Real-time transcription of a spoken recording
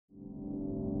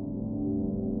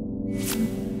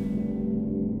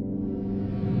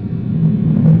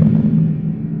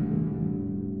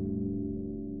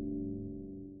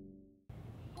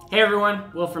Hey everyone,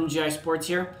 Will from GI Sports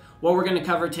here. What we're going to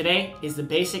cover today is the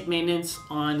basic maintenance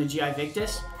on the GI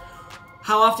Victus.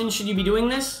 How often should you be doing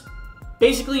this?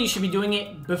 Basically, you should be doing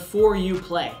it before you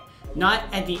play. Not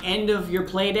at the end of your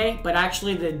play day, but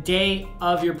actually the day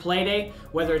of your play day,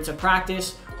 whether it's a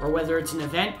practice or whether it's an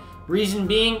event. Reason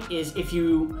being is if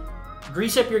you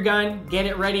grease up your gun, get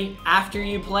it ready after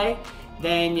you play,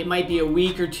 then it might be a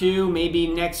week or two, maybe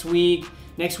next week,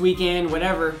 next weekend,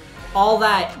 whatever. All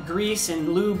that grease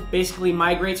and lube basically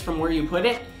migrates from where you put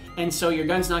it, and so your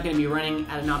gun's not going to be running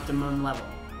at an optimum level.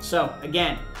 So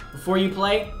again, before you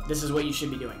play, this is what you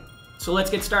should be doing. So let's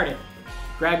get started.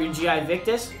 Grab your GI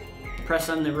Victus, press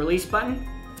on the release button,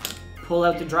 pull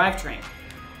out the drivetrain.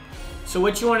 So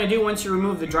what you want to do once you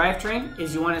remove the drivetrain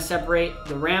is you want to separate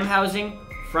the ram housing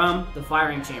from the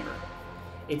firing chamber.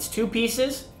 It's two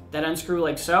pieces that unscrew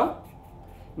like so.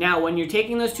 Now when you're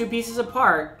taking those two pieces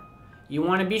apart, you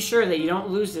want to be sure that you don't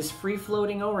lose this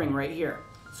free-floating O-ring right here.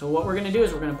 So what we're going to do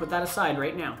is we're going to put that aside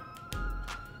right now.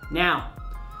 Now,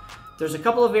 there's a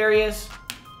couple of areas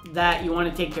that you want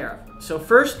to take care of. So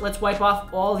first, let's wipe off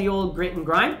all the old grit and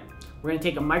grime. We're going to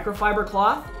take a microfiber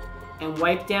cloth and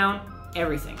wipe down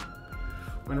everything.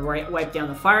 We're going to wipe down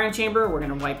the firing chamber, we're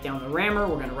going to wipe down the rammer,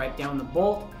 we're going to wipe down the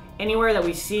bolt, anywhere that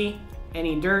we see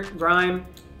any dirt, grime,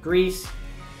 grease,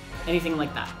 anything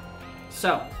like that.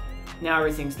 So, now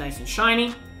everything's nice and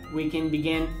shiny. We can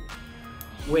begin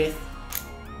with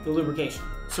the lubrication.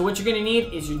 So what you're going to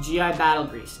need is your GI Battle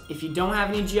Grease. If you don't have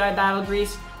any GI Battle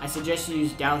Grease, I suggest you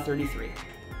use Dow 33.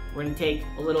 We're going to take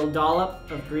a little dollop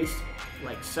of grease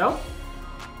like so.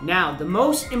 Now, the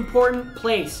most important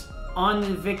place on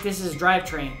the Victus's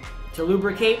drivetrain to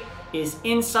lubricate is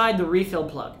inside the refill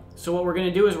plug. So what we're going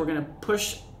to do is we're going to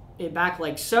push it back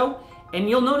like so, and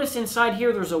you'll notice inside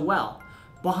here there's a well.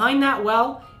 Behind that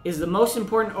well is the most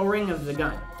important O-ring of the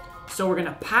gun. So we're going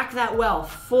to pack that well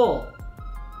full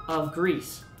of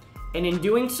grease. And in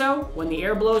doing so, when the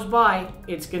air blows by,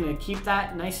 it's going to keep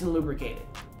that nice and lubricated.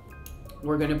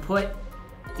 We're going to put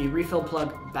the refill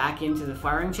plug back into the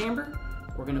firing chamber.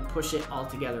 We're going to push it all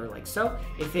together like so.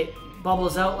 If it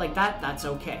bubbles out like that, that's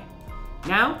okay.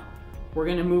 Now, we're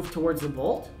going to move towards the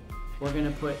bolt. We're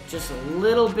going to put just a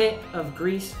little bit of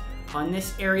grease on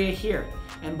this area here.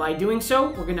 And by doing so,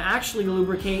 we're going to actually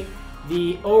lubricate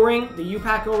the O-ring, the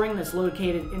U-pack O-ring that's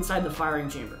located inside the firing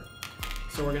chamber.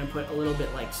 So we're going to put a little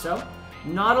bit like so.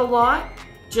 Not a lot,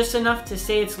 just enough to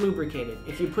say it's lubricated.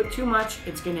 If you put too much,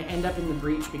 it's going to end up in the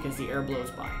breech because the air blows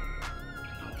by.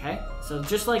 Okay, so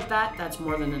just like that, that's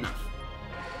more than enough.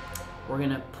 We're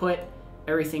going to put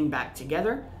everything back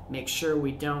together. Make sure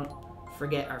we don't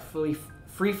forget our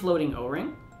free-floating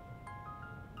O-ring.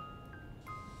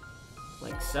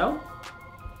 Like so.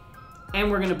 And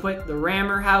we're going to put the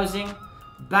rammer housing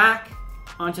back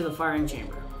onto the firing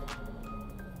chamber.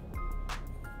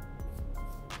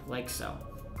 Like so.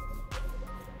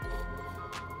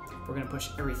 We're going to push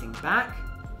everything back.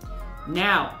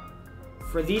 Now,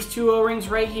 for these two O-rings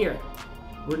right here,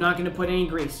 we're not going to put any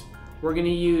grease. We're going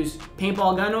to use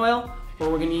paintball gun oil, or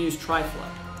we're going to use Tri-Flow.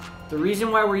 The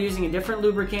reason why we're using a different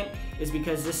lubricant is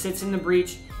because this sits in the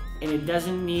breech and it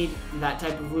doesn't need that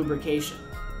type of lubrication.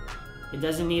 It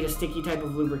doesn't need a sticky type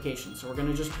of lubrication. So we're going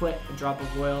to just put a drop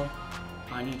of oil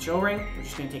on each O-ring. We're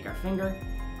just going to take our finger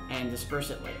and disperse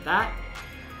it like that.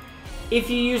 If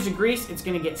you use the grease, it's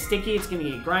going to get sticky, it's going to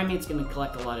get grimy, it's going to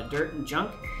collect a lot of dirt and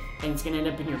junk, and it's going to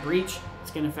end up in your breech.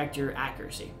 It's going to affect your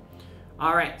accuracy.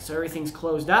 All right, so everything's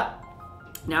closed up.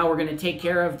 Now we're going to take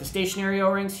care of the stationary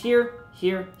O-rings here,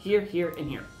 here, here, here, and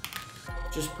here.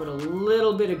 Just put a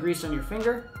little bit of grease on your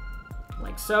finger,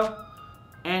 like so,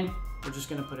 and we're just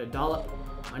going to put a dollop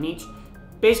on each.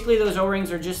 Basically, those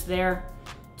O-rings are just there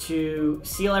to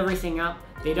seal everything up.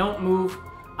 They don't move.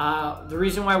 The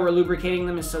reason why we're lubricating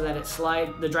them is so that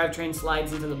the drivetrain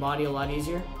slides into the body a lot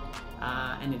easier,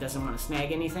 and it doesn't want to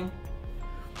snag anything.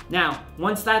 Now,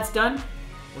 once that's done,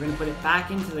 we're going to put it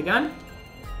back into the gun.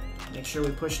 Make sure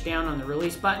we push down on the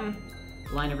release button,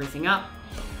 line everything up,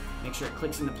 make sure it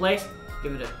clicks into place,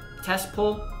 give it a test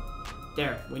pull.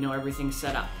 There, we know everything's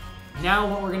set up. Now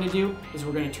what we're going to do is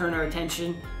we're going to turn our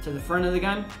attention to the front of the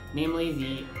gun, namely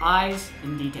the eyes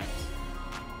and detents.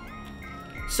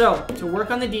 So, to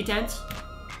work on the detents,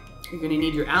 you're going to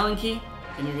need your Allen key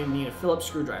and you're going to need a Phillips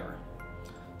screwdriver.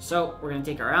 So, we're going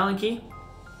to take our Allen key,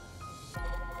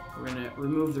 we're going to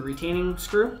remove the retaining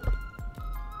screw,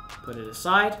 put it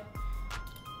aside,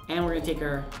 and we're going to take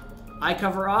our eye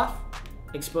cover off,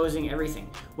 exposing everything.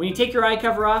 When you take your eye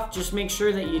cover off, just make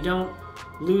sure that you don't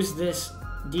lose this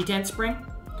detent spring.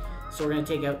 So we're going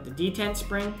to take out the detent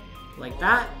spring like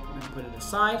that. We're going to put it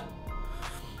aside.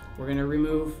 We're going to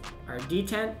remove our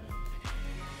detent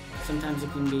Sometimes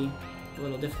it can be a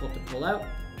little difficult to pull out,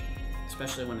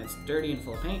 especially when it's dirty and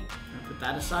full of paint. I'm gonna put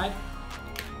that aside.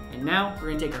 And now we're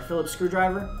gonna take our Phillips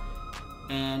screwdriver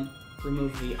and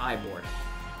remove the eye board.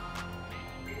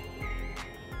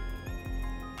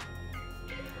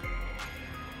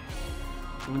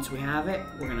 Once we have it,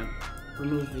 we're gonna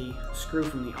remove the screw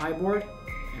from the eye board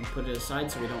and put it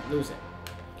aside so we don't lose it.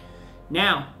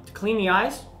 Now, to clean the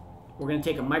eyes, we're gonna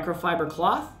take a microfiber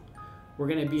cloth. We're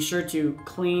gonna be sure to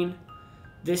clean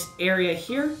this area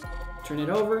here, turn it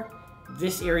over,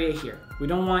 this area here. We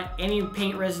don't want any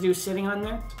paint residue sitting on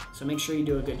there, so make sure you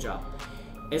do a good job.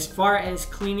 As far as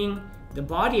cleaning the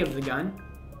body of the gun,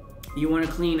 you wanna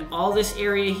clean all this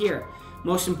area here.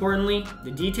 Most importantly,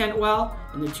 the detent well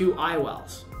and the 2 eye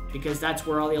wells, because that's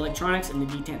where all the electronics and the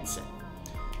detents sit.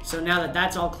 So now that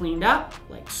that's all cleaned up,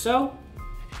 like so,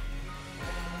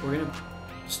 we're gonna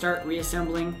start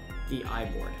reassembling the eye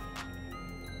board.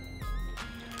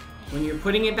 When you're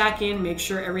putting it back in, make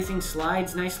sure everything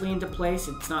slides nicely into place.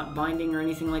 It's not binding or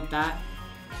anything like that.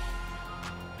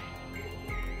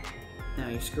 Now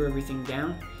you screw everything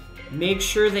down. Make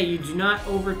sure that you do not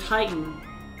over tighten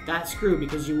that screw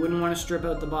because you wouldn't want to strip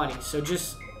out the body. So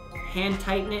just hand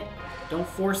tighten it, don't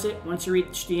force it. Once you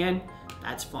reach the end,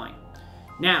 that's fine.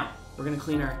 Now, we're gonna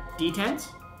clean our detents.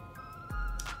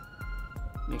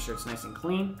 Make sure it's nice and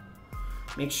clean.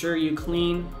 Make sure you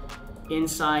clean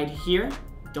inside here.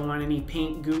 Don't want any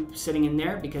paint goop sitting in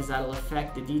there because that'll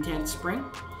affect the detent spring.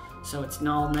 So it's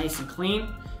all nice and clean.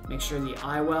 Make sure the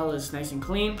eye well is nice and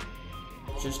clean.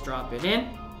 Just drop it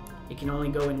in. It can only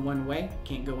go in one way.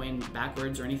 Can't go in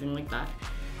backwards or anything like that.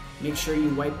 Make sure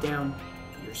you wipe down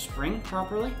your spring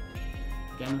properly.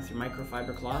 Again, with your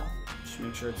microfiber cloth. Just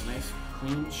make sure it's nice,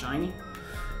 clean, shiny.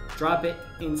 Drop it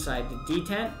inside the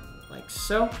detent, like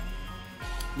so.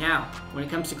 Now, when it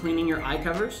comes to cleaning your eye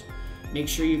covers, make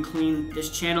sure you clean this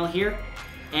channel here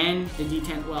and the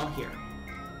detent well here.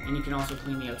 And you can also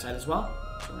clean the outside as well.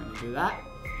 So we're gonna do that.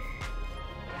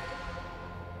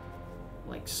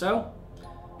 Like so.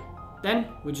 Then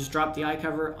we just drop the eye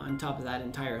cover on top of that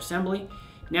entire assembly.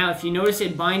 Now, if you notice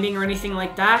it binding or anything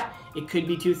like that, it could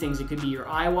be 2 things. It could be your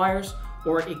eye wires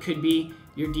or it could be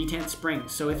your detent spring.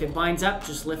 So if it binds up,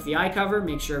 just lift the eye cover,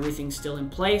 make sure everything's still in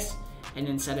place, and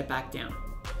then set it back down.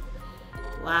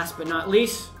 Last but not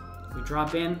least, we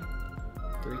drop in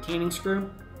the retaining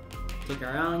screw, take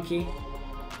our Allen key,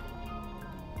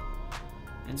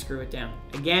 and screw it down.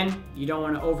 Again, you don't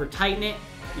want to over tighten it.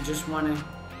 You just want to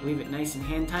leave it nice and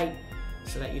hand tight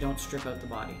so that you don't strip out the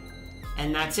body.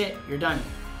 And that's it, you're done.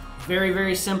 Very,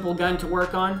 very simple gun to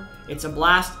work on. It's a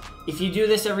blast. If you do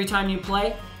this every time you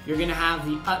play, you're gonna have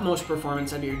the utmost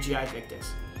performance out of your GI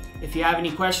Victus. If you have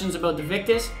any questions about the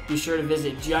Victus, be sure to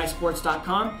visit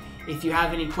gisports.com. If you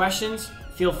have any questions,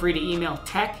 feel free to email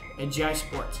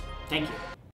tech@gisports. Thank you.